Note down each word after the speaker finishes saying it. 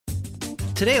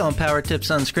Today on Power Tips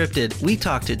Unscripted, we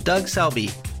talk to Doug Selby,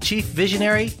 Chief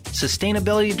Visionary,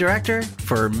 Sustainability Director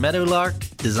for Meadowlark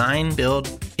Design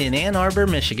Build in Ann Arbor,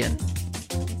 Michigan.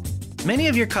 Many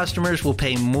of your customers will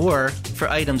pay more for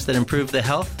items that improve the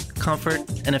health, comfort,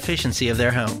 and efficiency of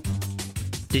their home.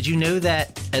 Did you know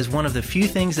that as one of the few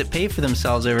things that pay for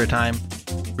themselves over time,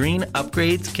 green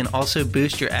upgrades can also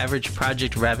boost your average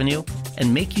project revenue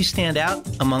and make you stand out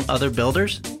among other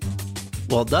builders?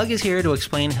 Well, Doug is here to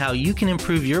explain how you can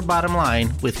improve your bottom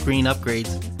line with green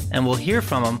upgrades, and we'll hear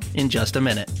from him in just a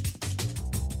minute.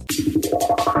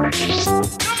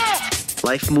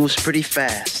 Life moves pretty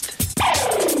fast.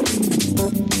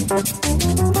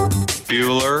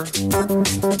 Bueller.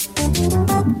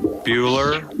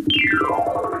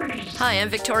 Hi, I'm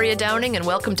Victoria Downing, and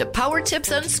welcome to Power Tips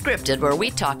Unscripted, where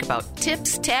we talk about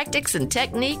tips, tactics, and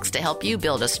techniques to help you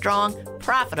build a strong,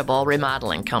 profitable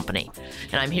remodeling company.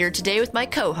 And I'm here today with my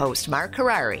co-host, Mark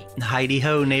Harari. Heidi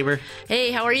ho, neighbor. Hey,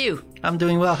 how are you? I'm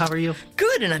doing well. How are you?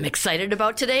 Good, and I'm excited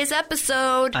about today's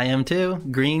episode. I am too.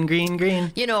 Green, green,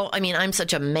 green. You know, I'm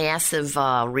such a massive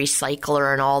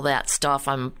recycler and all that stuff.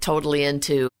 I'm totally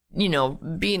into,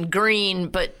 being green,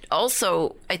 but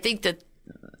also I think that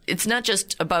it's not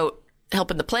just about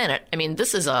helping the planet.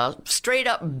 This is a straight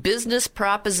up business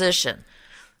proposition.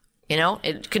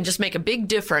 It can just make a big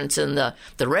difference in the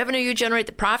revenue you generate,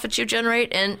 the profits you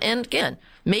generate, and again,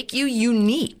 make you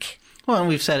unique. Well, and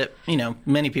we've said it,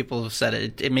 many people have said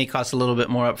it. It may cost a little bit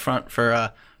more up front for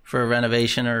a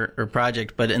renovation or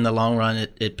project, but in the long run,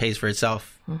 it pays for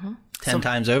itself 10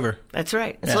 times over. That's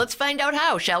right. Yeah. So let's find out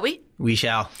how, shall we? We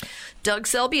shall. Doug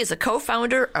Selby is a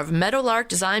co-founder of Meadowlark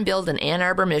Design Build in Ann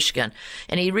Arbor, Michigan,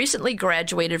 and he recently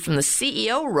graduated from the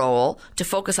CEO role to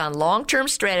focus on long-term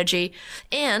strategy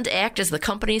and act as the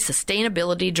company's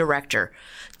sustainability director.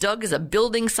 Doug is a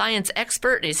building science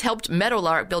expert, and he's helped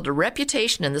Meadowlark build a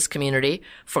reputation in this community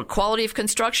for quality of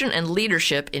construction and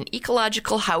leadership in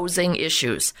ecological housing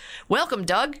issues. Welcome,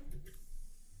 Doug.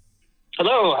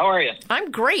 Hello, how are you? I'm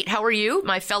great. How are you,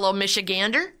 my fellow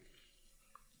Michigander?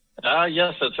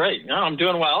 Yes, that's right. No, I'm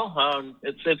doing well.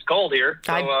 It's cold here,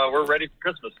 so we're ready for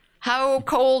Christmas. How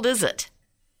cold is it?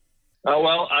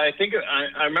 Well, I think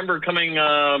I remember coming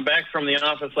back from the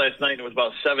office last night, and it was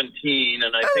about 17,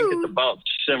 and I think it's about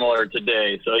similar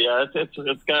today. So, yeah,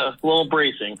 it's got a little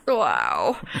bracing.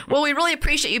 Wow. Well, we really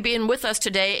appreciate you being with us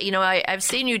today. I've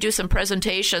seen you do some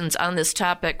presentations on this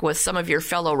topic with some of your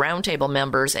fellow roundtable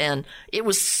members, and it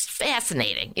was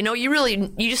fascinating.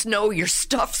 You just know your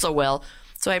stuff so well.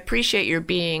 So I appreciate your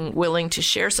being willing to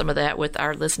share some of that with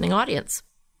our listening audience.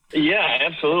 Yeah,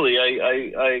 absolutely.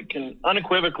 I can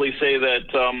unequivocally say that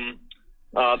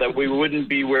that we wouldn't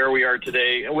be where we are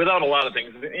today without a lot of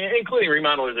things, including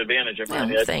Remodeler's Advantage.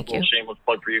 Thank you. A shameless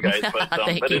plug for you guys,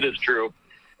 but it is true.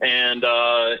 And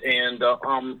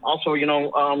also,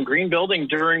 green building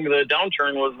during the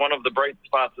downturn was one of the bright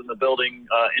spots in the building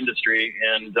industry.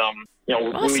 And,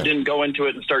 awesome. We didn't go into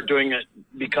it and start doing it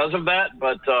because of that,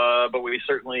 but we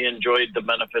certainly enjoyed the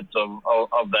benefits of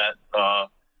that,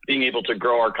 being able to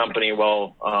grow our company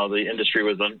while the industry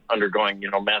was undergoing,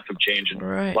 massive change and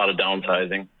a lot of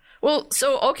downsizing. Well,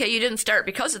 so, okay, you didn't start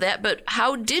because of that, but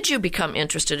how did you become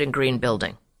interested in green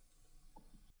building?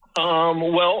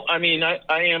 Well, I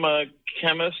am a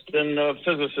chemist and a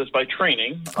physicist by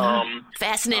training.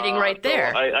 Fascinating right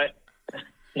there.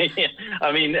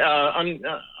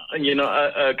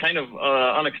 Kind of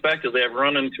unexpectedly, I've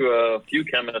run into a few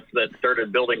chemists that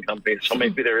started building companies, so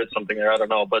maybe there is something there. I don't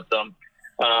know, but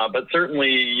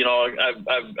certainly,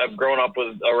 I've grown up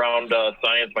around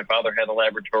science. My father had a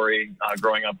laboratory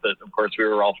growing up that, of course, we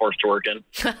were all forced to work in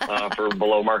for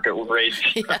below market rates.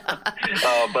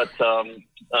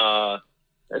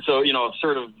 So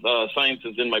sort of science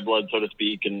is in my blood, so to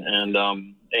speak,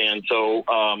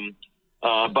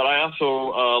 but I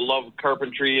also love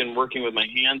carpentry and working with my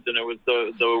hands, and it was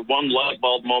the one light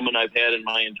bulb moment I've had in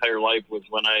my entire life was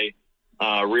when I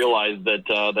realized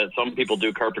that some people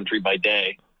do carpentry by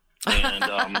day, and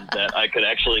that I could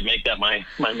actually make that my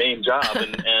main job.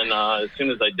 And as soon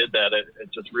as I did that,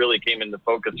 it just really came into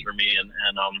focus for me.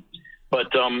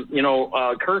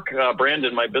 Kirk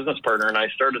Brandon, my business partner, and I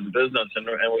started the business, and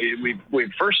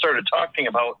we first started talking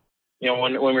about,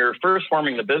 when we were first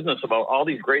forming the business, about all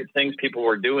these great things people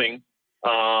were doing,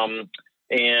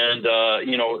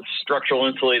 structural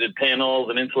insulated panels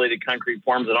and insulated concrete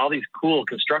forms and all these cool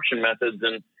construction methods.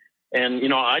 And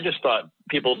I just thought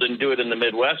people didn't do it in the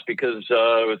Midwest because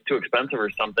it was too expensive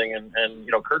or something. And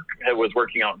Kirk was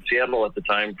working out in Seattle at the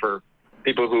time for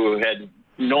people who had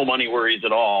no money worries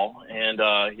at all. And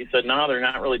he said, no, they're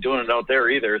not really doing it out there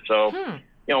either. So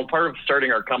part of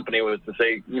starting our company was to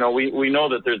say, we know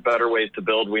that there's better ways to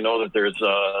build. We know that there's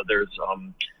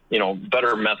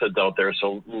better methods out there.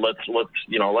 So let's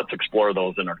explore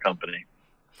those in our company.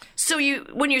 So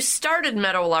when you started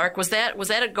Meadowlark, was that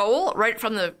a goal right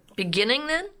from the beginning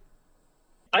then?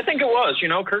 I think it was.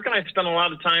 Kirk and I spent a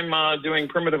lot of time doing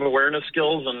primitive awareness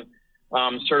skills and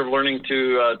sort of learning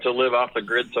to live off the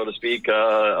grid, so to speak,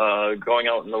 going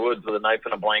out in the woods with a knife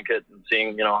and a blanket and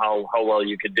seeing, how well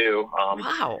you could do.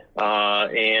 Wow.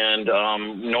 And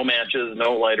no matches,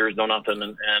 no lighters, no nothing.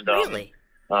 And really?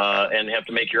 And you have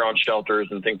to make your own shelters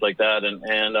and things like that.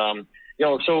 And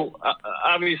so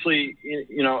obviously,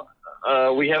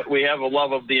 we have a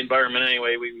love of the environment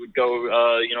anyway. We would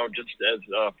go, just as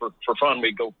for fun,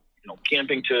 we'd go,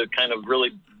 camping to kind of really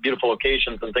beautiful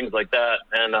locations and things like that.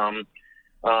 And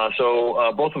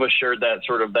so both of us shared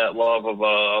that love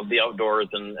of the outdoors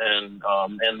and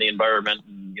the environment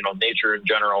and, nature in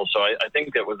general. So I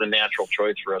think that was a natural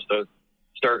choice for us to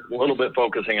start a little bit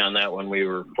focusing on that when we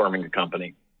were forming the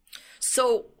company.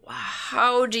 So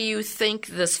how do you think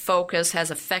this focus has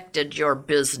affected your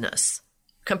business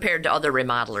compared to other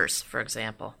remodelers, for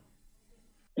example?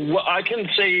 Well, I can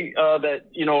say that,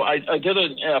 I did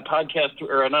a podcast,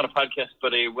 or not a podcast,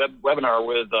 but a webinar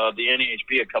with the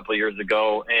NAHB a couple of years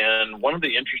ago. And one of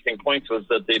the interesting points was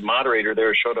that the moderator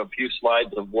there showed a few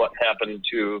slides of what happened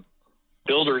to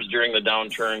builders during the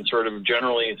downturn, sort of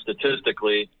generally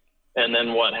statistically, and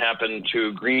then what happened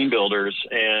to green builders.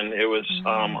 And it was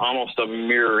almost a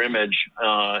mirror image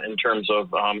in terms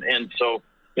of, and so,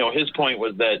 his point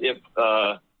was that if,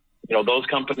 those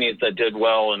companies that did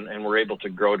well and were able to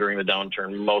grow during the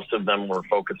downturn, most of them were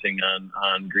focusing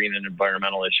on green and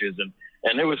environmental issues.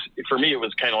 And it was, for me, it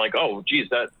was kind of like, oh, geez,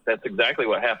 that's exactly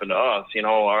what happened to us.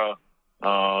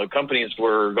 Our companies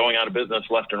were going out of business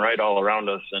left and right all around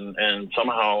us. And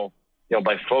somehow,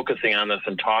 by focusing on this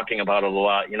and talking about it a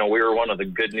lot, we were one of the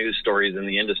good news stories in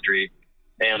the industry.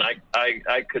 And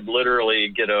I could literally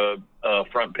get a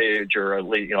front page or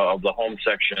of the home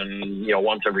section,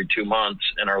 once every 2 months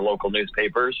in our local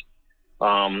newspapers.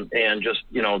 And just,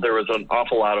 there was an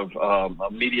awful lot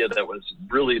of media that was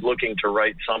really looking to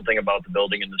write something about the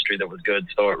building industry that was good.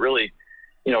 So it really,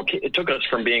 it took us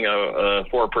from being a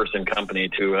 4-person company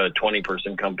to a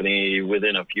 20-person company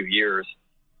within a few years.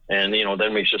 And,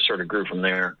 then we just sort of grew from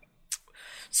there.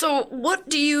 So what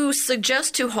do you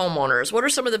suggest to homeowners? What are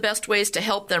some of the best ways to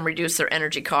help them reduce their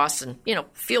energy costs and,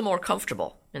 feel more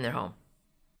comfortable in their home?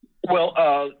 Well,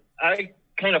 I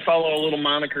kind of follow a little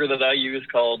moniker that I use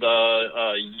called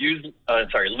lose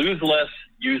less,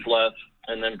 use less,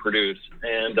 and then produce.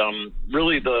 And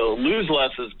really the lose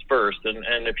less is first.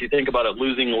 And if you think about it,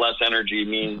 losing less energy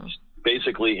means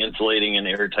basically insulating and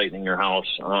air tightening your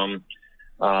house.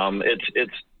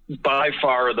 It's by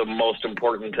far the most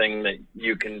important thing that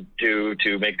you can do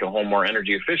to make a home more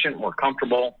energy efficient, more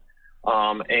comfortable.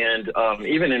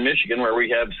 Even in Michigan, where we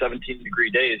have 17-degree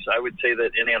days, I would say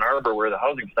that in Ann Arbor, where the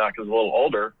housing stock is a little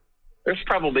older, there's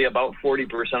probably about 40%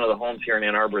 of the homes here in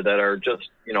Ann Arbor that are just,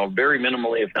 very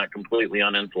minimally, if not completely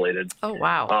uninsulated. Oh,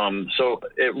 wow. So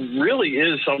it really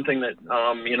is something that,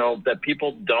 that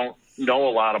people don't know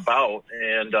a lot about.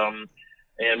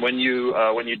 And when you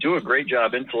do a great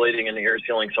job insulating and air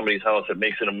sealing somebody's house, it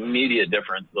makes an immediate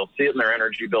difference. They'll see it in their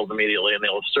energy bills immediately, and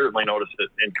they'll certainly notice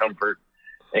it in comfort.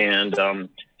 And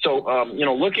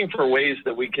looking for ways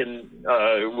that we can,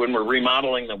 when we're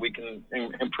remodeling, that we can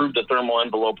improve the thermal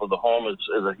envelope of the home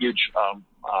is a huge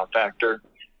factor.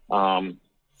 And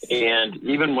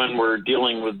even when we're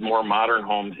dealing with more modern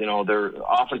homes, they're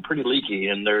often pretty leaky,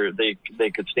 and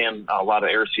they could stand a lot of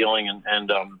air sealing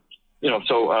and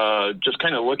so just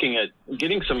kind of looking at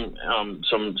getting some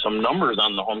numbers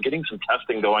on the home, getting some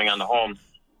testing going on the home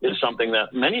is something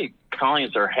that many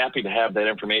clients are happy to have that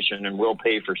information and will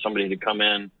pay for somebody to come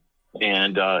in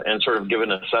and sort of give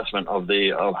an assessment of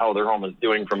how their home is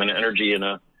doing from an energy and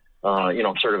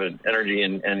sort of an energy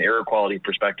and air quality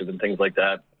perspective and things like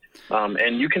that.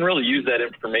 And you can really use that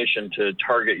information to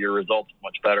target your results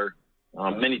much better.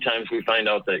 Many times we find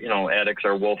out that, attics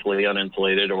are woefully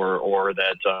uninsulated or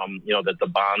that, that the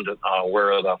bond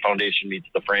where the foundation meets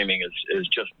the framing is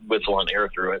just whistling air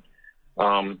through it.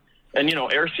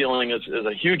 Air sealing is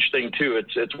a huge thing too.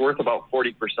 It's worth about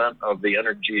 40% of the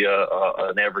energy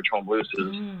an average home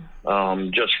loses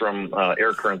just from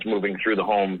air currents moving through the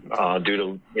home due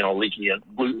to,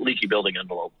 leaky building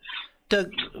envelope.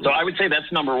 Doug, so I would say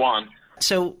that's number one.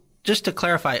 So just to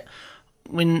clarify,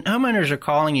 when homeowners are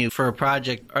calling you for a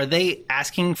project, are they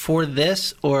asking for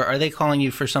this, or are they calling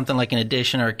you for something like an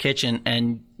addition or a kitchen,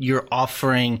 and you're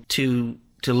offering to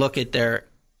look at their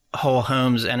whole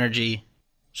home's energy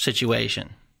situation?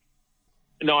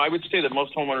 No, I would say that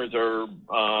most homeowners are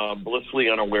blissfully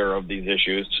unaware of these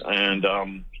issues, and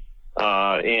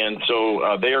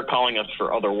so they are calling us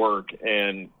for other work.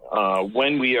 And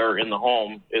when we are in the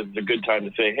home, is a good time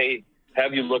to say, "Hey,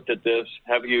 have you looked at this?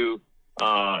 Have you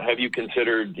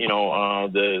considered these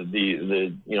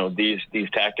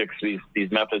tactics,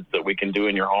 these methods that we can do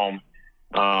in your home?"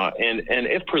 And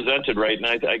if presented right, and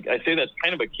I say that's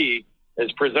kind of a key,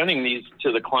 is presenting these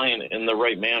to the client in the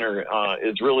right manner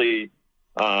is really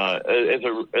is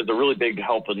a really big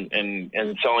help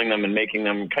in selling them and making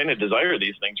them kind of desire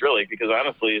these things, really, because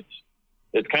honestly,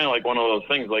 it's kind of like one of those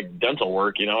things like dental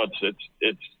work. It's a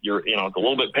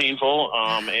little bit painful,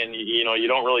 and you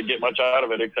don't really get much out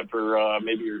of it except for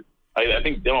maybe I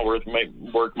think dental work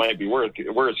might be worse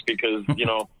because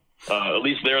at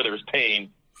least there's pain.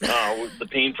 The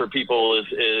pain for people is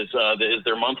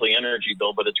their monthly energy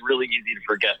bill, but it's really easy to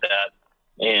forget that,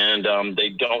 and they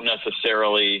don't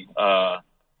necessarily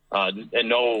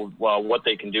know what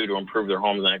they can do to improve their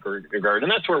homes in that regard.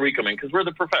 And that's where we come in, because we're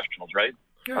the professionals, right?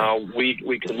 Sure.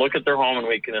 We can look at their home and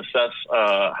we can assess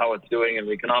how it's doing, and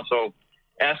we can also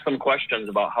ask them questions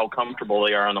about how comfortable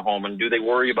they are in the home, and do they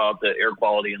worry about the air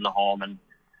quality in the home, and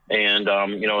is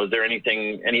there any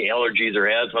allergies or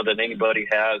asthma that anybody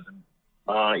has, and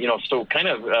so kind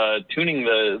of tuning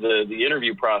the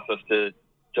interview process to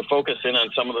focus in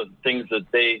on some of the things that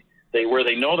they where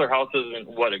they know their house isn't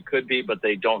what it could be, but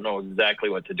they don't know exactly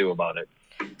what to do about it.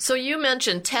 So you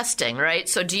mentioned testing, right?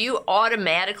 So do you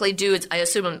automatically do, I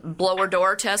assume, blower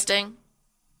door testing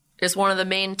is one of the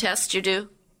main tests you do?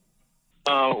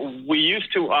 We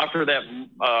used to offer that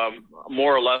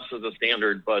more or less as a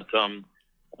standard, but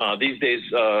these days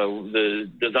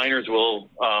the designers will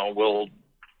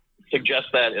suggest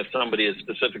that if somebody is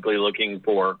specifically looking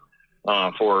for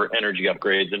energy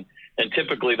upgrades, and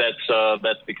typically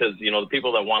that's because the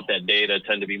people that want that data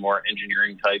tend to be more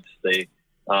engineering types. They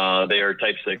are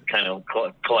types that kind of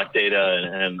collect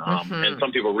data, and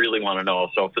some people really want to know.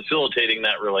 So facilitating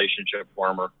that relationship for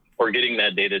them or getting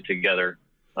that data together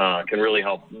can really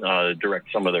help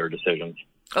direct some of their decisions.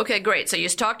 Okay, great. So you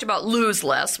talked about lose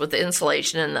less with the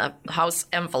insulation in the house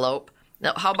envelope.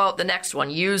 Now, how about the next one,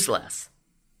 use less?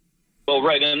 Well,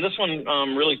 right, and this one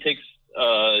really takes.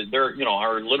 There,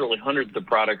 are literally hundreds of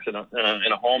products in a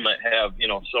home that have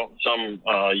some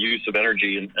use of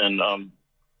energy, and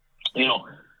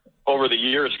over the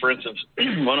years, for instance,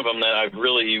 one of them that I've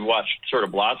really watched sort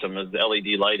of blossom is the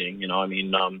LED lighting.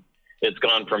 It's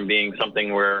gone from being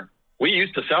something where we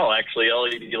used to sell actually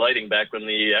LED lighting back when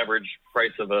the average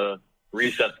price of a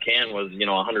recessed can was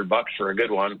 $100 for a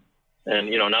good one.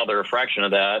 And, now they're a fraction of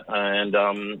that. And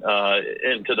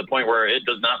to the point where it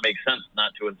does not make sense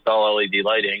not to install LED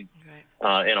lighting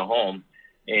in a home.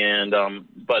 And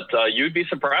but you'd be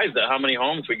surprised at how many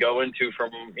homes we go into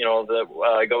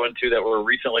that were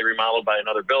recently remodeled by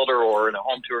another builder or in a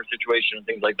home tour situation and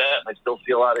things like that. And I still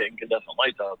see a lot of incandescent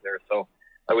lights out there. So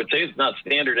I would say it's not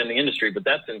standard in the industry, but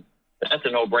that's a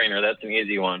no-brainer. That's an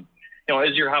easy one.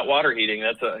 Is your hot water heating?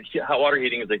 Hot water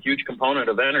heating is a huge component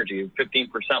of energy, 15%,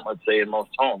 let's say, in most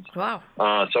homes. Wow.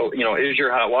 So is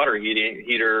your hot water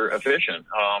heater efficient?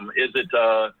 Is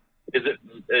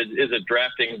it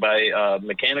drafting by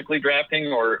mechanically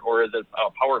drafting, or is it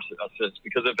power assist?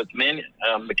 Because if it's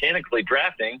mechanically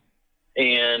drafting,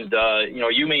 and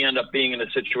you may end up being in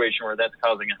a situation where that's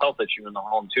causing a health issue in the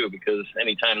home too. Because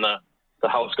anytime the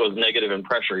house goes negative in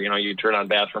pressure, you turn on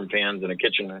bathroom fans and a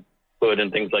kitchen hood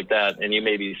and things like that, and you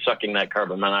may be sucking that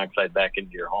carbon monoxide back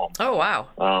into your home. Oh, wow.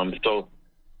 So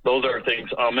those are things.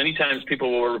 Many times people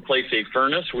will replace a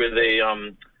furnace with a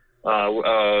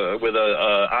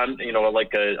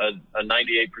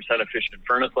 98% efficient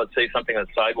furnace, let's say something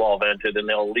that's sidewall vented, and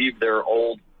they'll leave their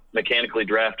old mechanically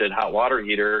drafted hot water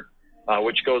heater,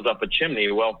 which goes up a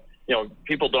chimney. Well,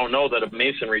 people don't know that a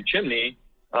masonry chimney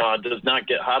does not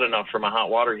get hot enough from a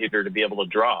hot water heater to be able to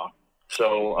draw.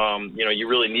 So, you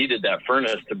really needed that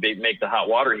furnace to make the hot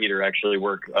water heater actually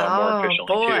work more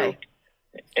efficiently too.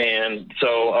 And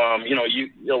so, a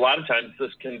lot of times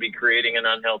this can be creating an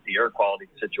unhealthy air quality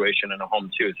situation in a home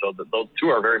too. So those two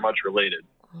are very much related.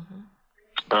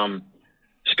 Mm-hmm.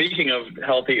 Speaking of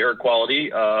healthy air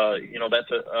quality,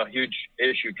 that's a huge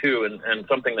issue too, and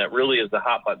something that really is the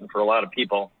hot button for a lot of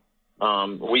people.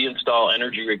 We install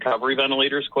energy recovery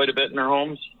ventilators quite a bit in our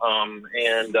homes,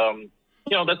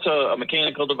 that's a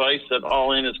mechanical device that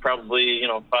all in is probably,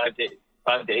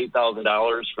 $5,000 to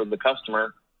 $8,000 for the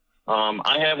customer.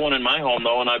 I have one in my home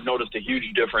though, and I've noticed a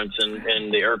huge difference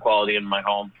in the air quality in my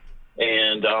home.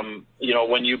 And,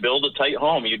 when you build a tight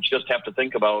home, you just have to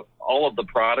think about all of the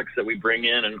products that we bring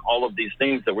in and all of these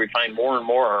things that we find more and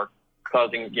more are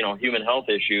causing, human health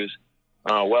issues.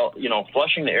 Well,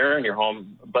 flushing the air in your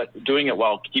home, but doing it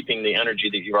while keeping the energy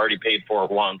that you've already paid for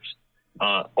once,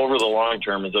 over the long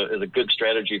term is a good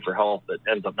strategy for health that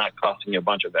ends up not costing you a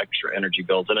bunch of extra energy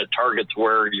bills, and it targets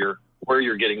where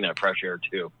you're getting that fresh air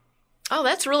too. Oh,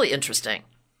 that's really interesting.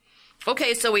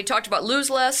 Okay, so we talked about lose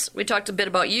less. We talked a bit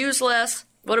about use less.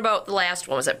 What about the last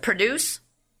one? Was it produce?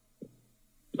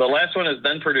 The last one is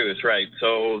then produce, right?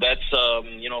 So that's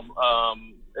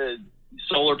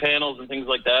solar panels and things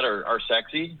like that are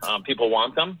sexy. People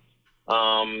want them.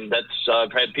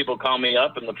 I've had people call me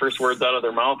up, and the first words out of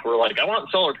their mouth were like, "I want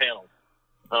solar panels."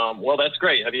 Well, that's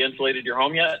great. Have you insulated your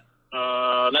home yet?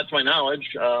 That's my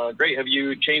knowledge. Great. Have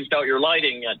you changed out your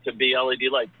lighting yet to be LED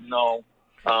lights? No.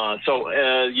 So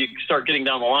you start getting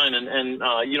down the line, and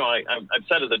I've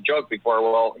said as a joke before,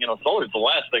 well, solar is the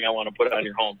last thing I want to put on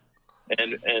your home.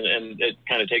 And it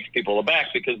kind of takes people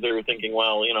aback because they're thinking,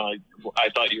 well, I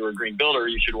thought you were a green builder.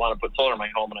 You should want to put solar on my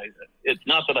home. And it's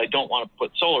not that I don't want to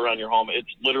put solar on your home. It's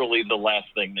literally the last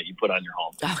thing that you put on your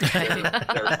home. Okay.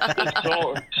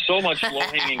 There's so much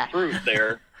low-hanging fruit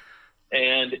there.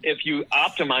 And if you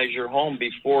optimize your home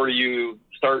before you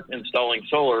start installing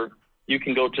solar, you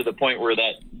can go to the point where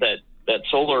that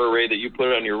solar array that you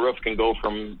put on your roof can go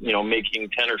from, making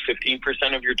 10 or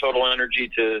 15% of your total energy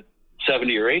to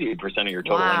 70 or 80% of your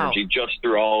total energy just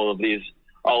through all of these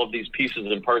pieces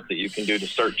and parts that you can do to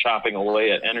start chopping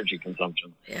away at energy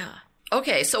consumption. Yeah.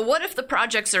 Okay, so what if the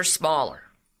projects are smaller?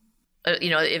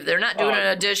 If they're not doing an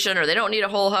addition or they don't need a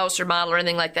whole house remodel or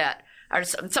anything like that, are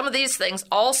some of these things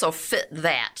also fit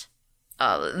that,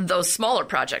 those smaller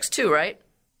projects too, right?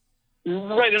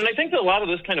 Right, and I think that a lot of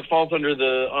this kind of falls under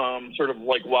the sort of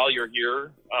like while you're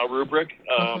here rubric.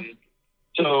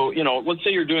 So, let's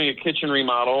say you're doing a kitchen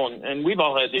remodel, and we've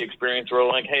all had the experience where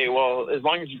we're like, hey, well, as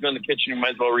long as you've done the kitchen, you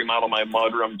might as well remodel my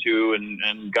mudroom too,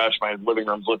 and gosh, my living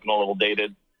room's looking a little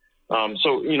dated.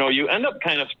 So, you end up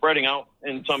kind of spreading out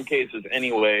in some cases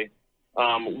anyway.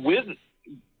 When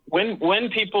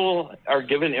people are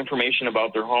given information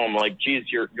about their home, like,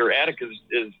 geez, your attic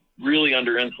is really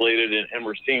under insulated, and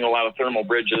we're seeing a lot of thermal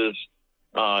bridges,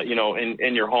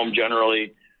 in your home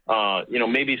generally,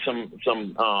 maybe some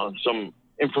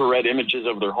infrared images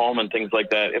of their home and things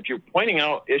like that. If you're pointing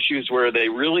out issues where they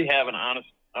really have an honest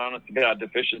to God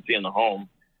deficiency in the home,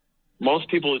 most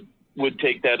people would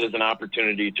take that as an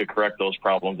opportunity to correct those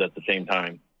problems at the same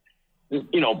time.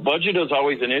 Budget is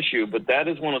always an issue, but that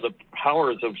is one of the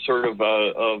powers of sort of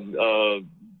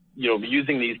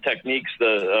using these techniques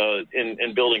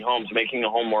in building homes, making the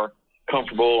home more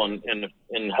comfortable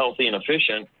and healthy and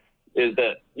efficient, is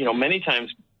that, many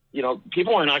times,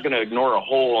 people are not going to ignore a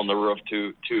hole in the roof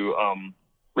to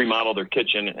remodel their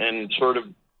kitchen, and sort of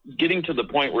getting to the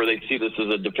point where they see this as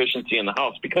a deficiency in the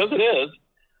house, because it is,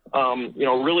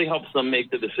 really helps them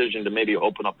make the decision to maybe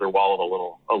open up their wallet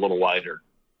a little wider.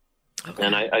 Okay.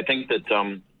 And I think that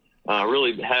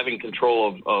really having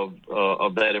control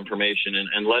of that information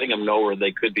and letting them know where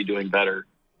they could be doing better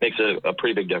makes a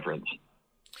pretty big difference.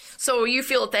 So you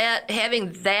feel that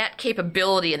having that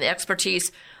capability and the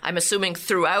expertise, I'm assuming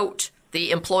throughout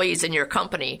the employees in your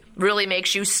company, really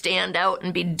makes you stand out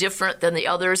and be different than the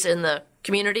others in the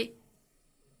community?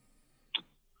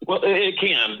 Well, it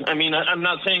can. I mean, I'm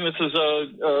not saying this is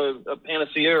a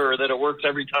panacea or that it works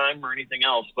every time or anything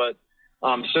else, but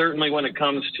certainly when it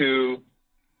comes to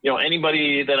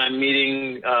anybody that I'm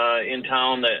meeting in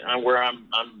town where I'm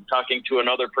talking to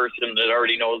another person that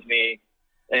already knows me,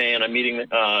 and I'm meeting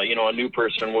a new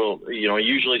person, will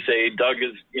usually say Doug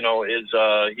is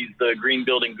he's the green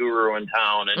building guru in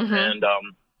town, and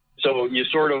so you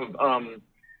sort of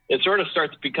it sort of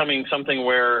starts becoming something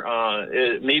where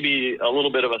it may be a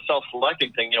little bit of a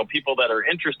self-selecting thing. People that are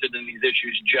interested in these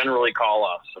issues generally call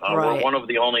us. Right. We're one of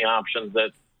the only options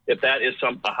that, if that is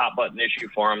a hot button issue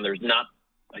for them, there's not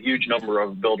a huge number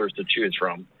of builders to choose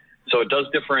from. So it does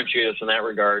differentiate us in that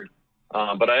regard.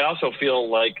 But I also feel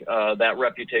like that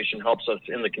reputation helps us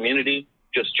in the community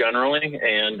just generally.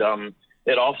 And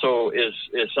it also is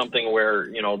something where,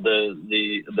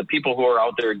 the people who are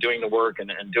out there doing the work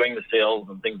and doing the sales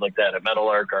and things like that at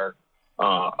Meadowlark are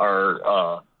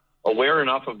aware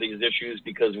enough of these issues,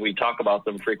 because we talk about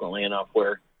them frequently enough,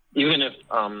 where even if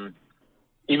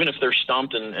they're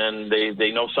stumped and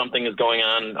they know something is going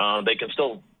on, I'll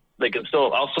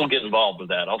still get involved with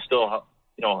that. I'll still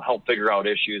help figure out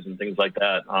issues and things like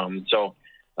that.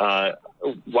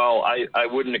 While I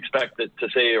wouldn't expect it to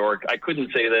say, or I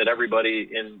couldn't say that everybody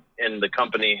in the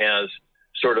company has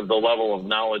sort of the level of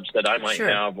knowledge that I might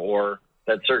have, or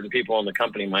that certain people in the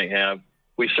company might have,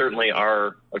 we certainly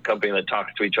are a company that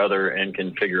talks to each other and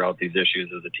can figure out these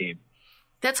issues as a team.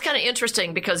 That's kind of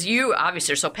interesting because you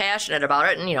obviously are so passionate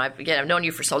about it, and I've known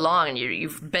you for so long, and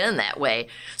you've been that way.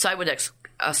 So I would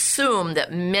assume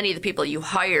that many of the people you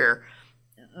hire,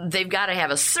 they've got to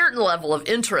have a certain level of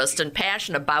interest and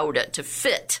passion about it to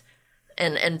fit,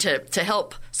 and to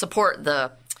help support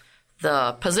the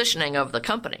positioning of the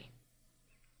company.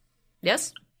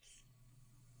 Yes.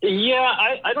 Yeah,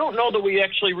 I don't know that we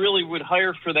actually really would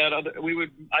hire for that.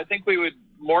 I think we would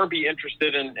more be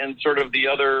interested in sort of the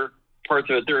other parts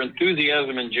of it, their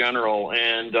enthusiasm in general,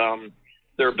 and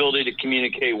their ability to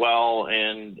communicate well,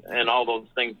 and all those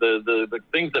things, the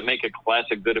things that make a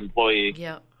classic good employee.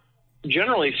 Yeah.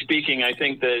 Generally speaking, I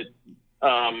think that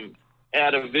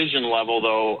at a vision level,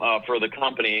 though, for the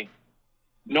company,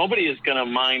 nobody is going to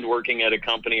mind working at a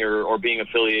company or being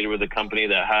affiliated with a company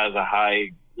that has a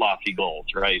high, lofty goals,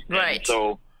 right? Right. And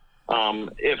so,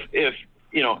 if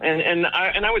and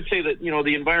I would say that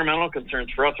the environmental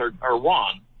concerns for us are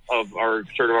one of our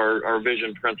sort of our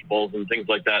vision principles and things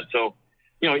like that. So,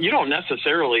 you don't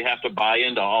necessarily have to buy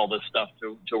into all this stuff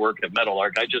to work at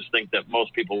Meadowlark. I just think that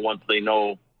most people, once they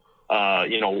know,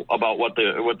 about what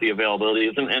the availability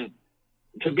is, and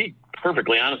to be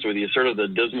perfectly honest with you, sort of the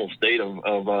dismal state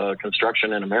of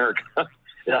construction in America.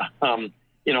 Yeah.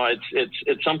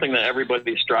 It's something that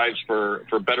everybody strives for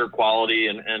better quality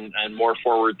and more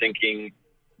forward thinking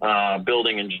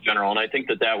building in general. And I think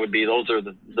that would be those are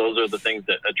the things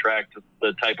that attract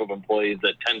the type of employees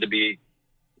that tend to be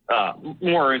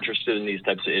more interested in these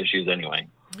types of issues anyway.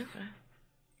 Okay.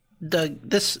 Doug,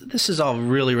 this is all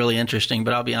really, really interesting,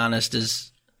 but I'll be honest,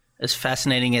 as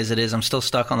fascinating as it is, I'm still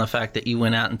stuck on the fact that you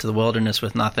went out into the wilderness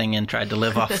with nothing and tried to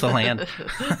live off the land.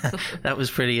 That was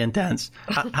pretty intense.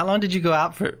 How long did you go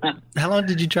out for? How long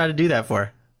did you try to do that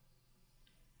for?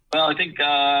 Well, I think the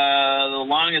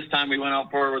longest time we went out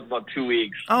for was about 2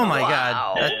 weeks. Oh my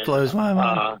God, that blows my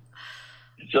mind.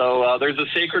 So there's a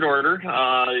sacred order.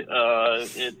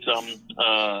 It's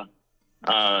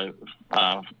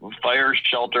fire,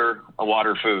 shelter,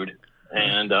 water, food,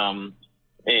 and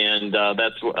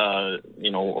that's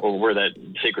where that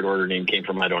sacred order name came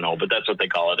from. I don't know, but that's what they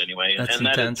call it anyway. That's and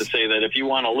intense. That is to say that if you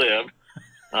want to live,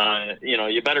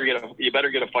 you better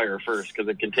get a fire first, because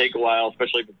it can take a while,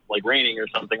 especially if it's like raining or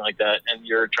something like that, and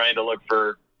you're trying to look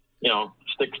for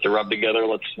sticks to rub together.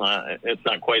 It's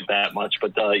not quite that much,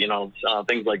 but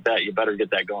things like that, you better get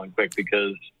that going quick,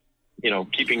 because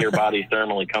keeping your body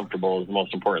thermally comfortable is the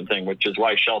most important thing, which is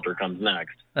why shelter comes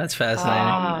next. That's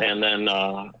fascinating. And then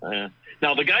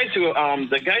now the guys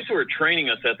who were training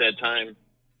us at that time,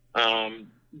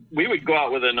 we would go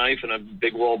out with a knife and a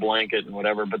big wool blanket and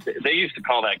whatever, but they used to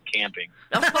call that camping.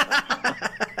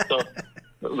 So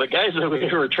the guys that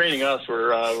were training us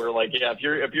were like, yeah, if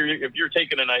you're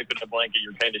taking a knife and a blanket,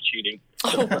 you're kind of cheating.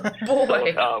 Oh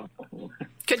boy! So,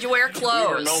 could you wear clothes?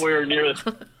 We were nowhere near this.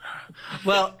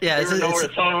 Well, yeah. Some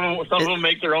of them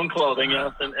make their own clothing,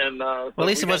 yes, and well, at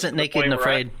least it wasn't naked and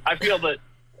afraid. I feel that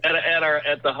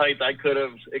at the height, I could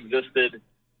have existed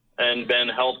and been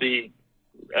healthy,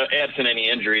 absent any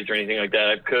injuries or anything like that.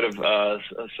 I could have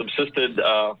subsisted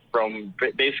from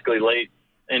basically late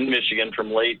in Michigan,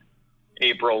 from late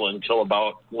April until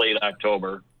about late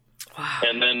October. Wow.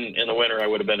 And then in the winter, I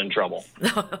would have been in trouble.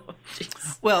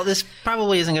 Well, this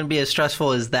probably isn't going to be as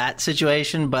stressful as that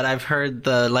situation, but I've heard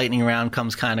the lightning round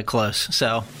comes kind of close.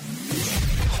 So.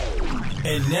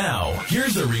 And now,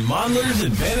 here's a Remodeler's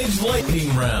Advantage lightning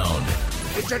round.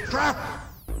 It's a trap!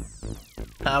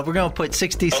 We're going to put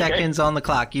 60 seconds on the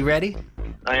clock. You ready?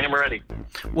 I am ready.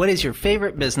 What is your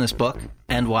favorite business book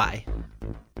and why?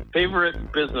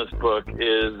 Favorite business book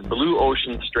is Blue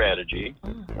Ocean Strategy.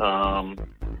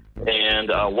 And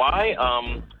why?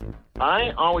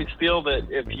 I always feel that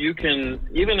if you can,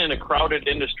 even in a crowded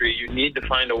industry, you need to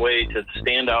find a way to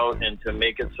stand out and to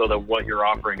make it so that what you're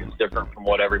offering is different from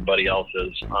what everybody else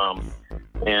is.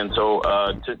 And so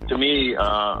to me,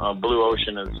 Blue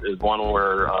Ocean is one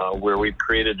where we've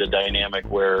created a dynamic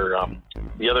where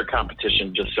the other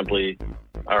competition just simply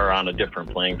are on a different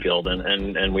playing field,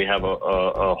 and we have a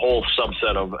whole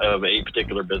subset of a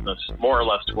particular business, more or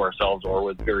less to ourselves, or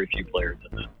with very few players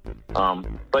in it.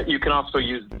 But you can also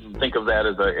think of that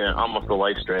as almost a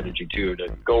life strategy too, to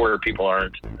go where people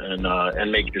aren't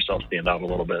and make yourself stand out a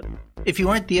little bit. If you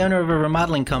weren't the owner of a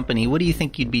remodeling company, what do you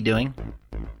think you'd be doing?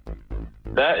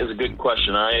 That is a good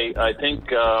question. I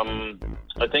think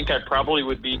I probably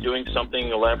would be doing something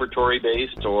laboratory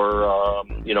based, or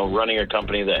running a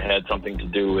company that had something to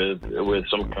do with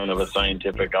some kind of a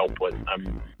scientific output.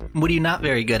 What are you not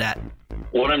very good at?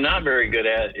 What I'm not very good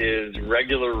at is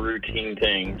regular routine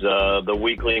things, the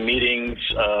weekly meetings,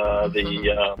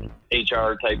 the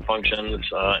HR type functions,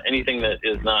 anything that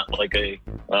is not like a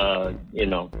a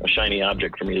shiny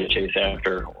object for me to chase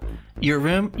after. Your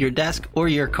room, your desk, or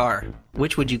your car?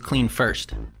 Which would you clean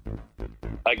first?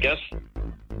 I guess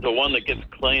the one that gets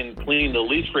cleaned the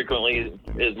least frequently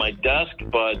is my desk,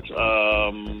 but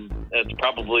it's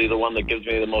probably the one that gives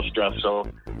me the most stress. So,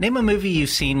 name a movie you've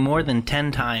seen more than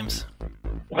 10 times.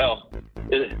 Well,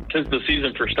 tis the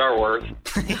season for Star Wars.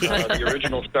 The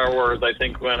original Star Wars, I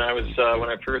think when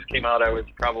I first came out, I was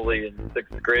probably in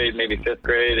 6th grade, maybe 5th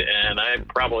grade, and I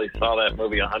probably saw that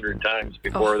movie 100 times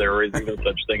before there was even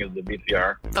such thing as the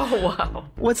VCR. Oh, wow.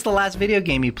 What's the last video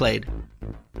game you played?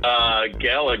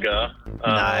 Galaga.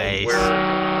 Nice. Where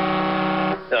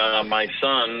my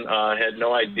son had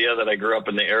no idea that I grew up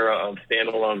in the era of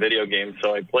standalone video games,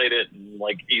 so I played it and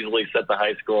easily set the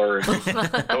high score. And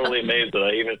totally amazed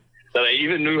that I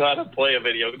even knew how to play a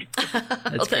video game.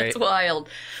 That's great. That's wild.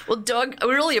 Well, Doug, I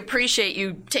really appreciate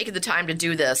you taking the time to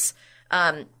do this.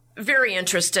 Very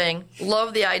interesting.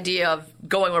 Love the idea of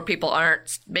going where people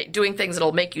aren't, doing things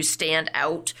that'll make you stand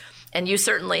out. And you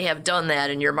certainly have done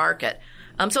that in your market.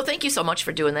 So thank you so much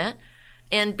for doing that.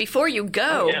 And before you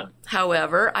go,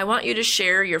 however, I want you to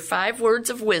share your 5 words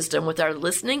of wisdom with our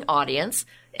listening audience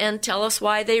and tell us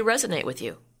why they resonate with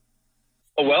you.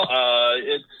 Well,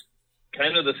 it's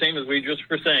kind of the same as we just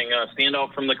were saying. Stand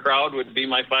out from the crowd would be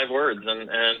my 5 words. And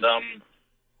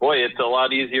boy, it's a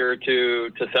lot easier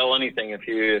to sell anything if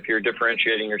you're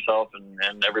differentiating yourself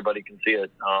and everybody can see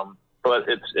it. But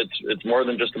it's more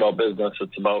than just about business.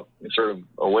 It's about sort of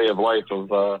a way of life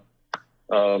of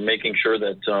making sure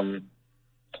that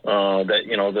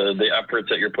the efforts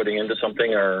that you're putting into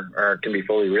something can be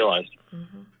fully realized.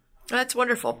 Mm-hmm. That's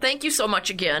wonderful. Thank you so much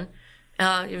again.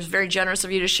 It was very generous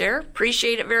of you to share.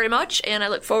 Appreciate it very much, and I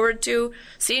look forward to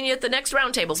seeing you at the next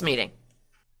Roundtables meeting.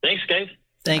 Thanks, guys.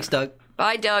 Thanks, Doug.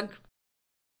 Bye, Doug.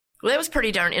 Well, that was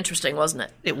pretty darn interesting, wasn't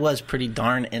it? It was pretty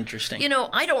darn interesting.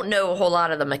 I don't know a whole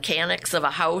lot of the mechanics of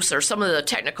a house or some of the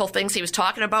technical things he was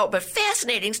talking about, but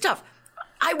fascinating stuff.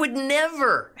 I would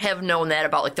never have known that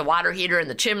about the water heater and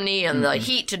the chimney and the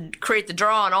heat to create the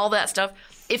draw and all that stuff.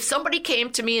 If somebody came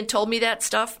to me and told me that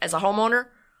stuff as a homeowner,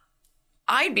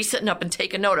 I'd be sitting up and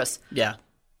taking notice. Yeah.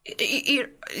 You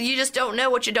just don't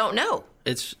know what you don't know.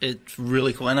 It's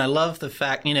really cool. And I love the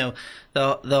fact, the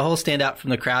whole stand out from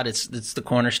the crowd, it's the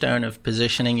cornerstone of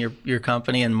positioning your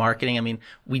company and marketing. I mean,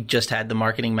 we just had the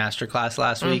marketing masterclass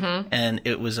last week, and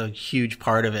it was a huge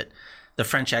part of it. The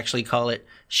French actually call it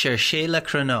chercher le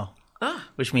créneau,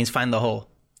 which means find the hole.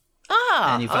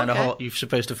 And you find a hole. You're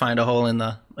supposed to find a hole in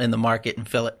the market and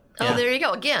fill it. Oh, there you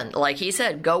go. Again, like he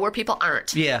said, go where people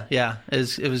aren't. Yeah.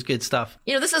 It was good stuff.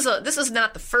 This is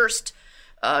not the first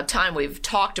time we've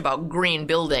talked about green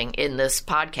building in this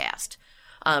podcast.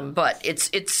 But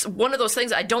it's one of those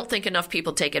things I don't think enough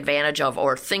people take advantage of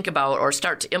or think about or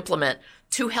start to implement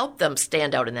to help them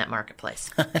stand out in that marketplace.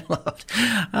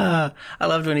 I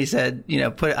loved when he said,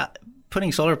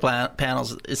 putting solar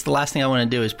panels, it's the last thing I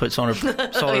want to do is put solar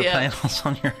panels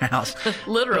on your house.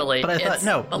 Literally. But I thought,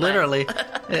 no, literally.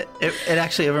 It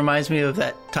actually reminds me of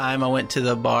that time I went to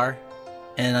the bar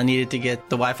and I needed to get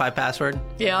the Wi-Fi password.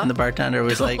 Yeah. And the bartender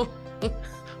was like,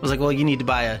 well, you need to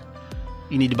buy a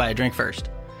drink first.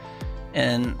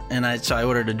 So I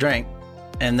ordered a drink.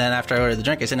 And then after I ordered the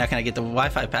drink, I said, now can I get the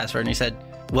Wi-Fi password? And he said,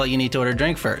 well, you need to order a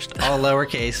drink first. All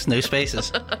lowercase, no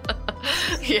spaces.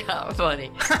 Yeah,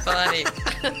 funny.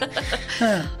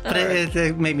 But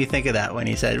it made me think of that when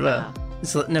he said, well,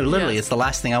 it's the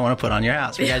last thing I want to put on your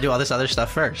house. We got to do all this other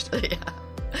stuff first.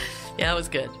 Yeah, it was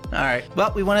good. All right.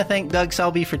 Well, we want to thank Doug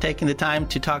Selby for taking the time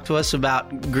to talk to us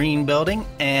about green building.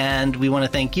 And we want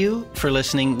to thank you for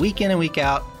listening week in and week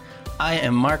out. I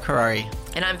am Mark Harari.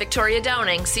 And I'm Victoria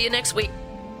Downing. See you next week.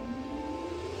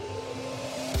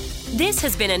 This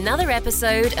has been another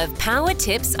episode of Power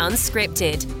Tips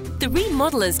Unscripted, the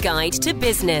Remodeler's Guide to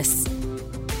Business.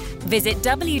 Visit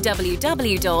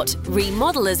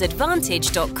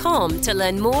www.remodelersadvantage.com to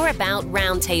learn more about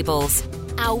Roundtables,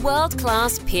 our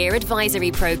world-class peer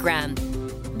advisory program.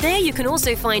 There you can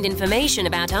also find information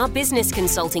about our business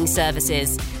consulting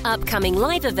services, upcoming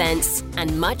live events,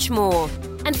 and much more.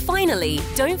 And finally,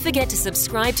 don't forget to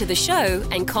subscribe to the show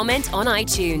and comment on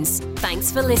iTunes.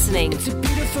 Thanks for listening. It's a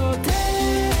beautiful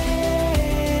day.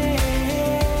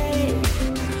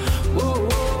 Whoa,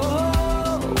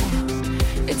 whoa, whoa.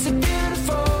 It's a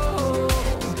beautiful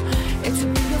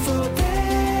day.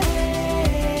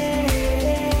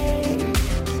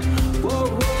 Whoa,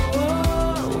 whoa,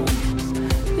 whoa.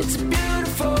 It's a beautiful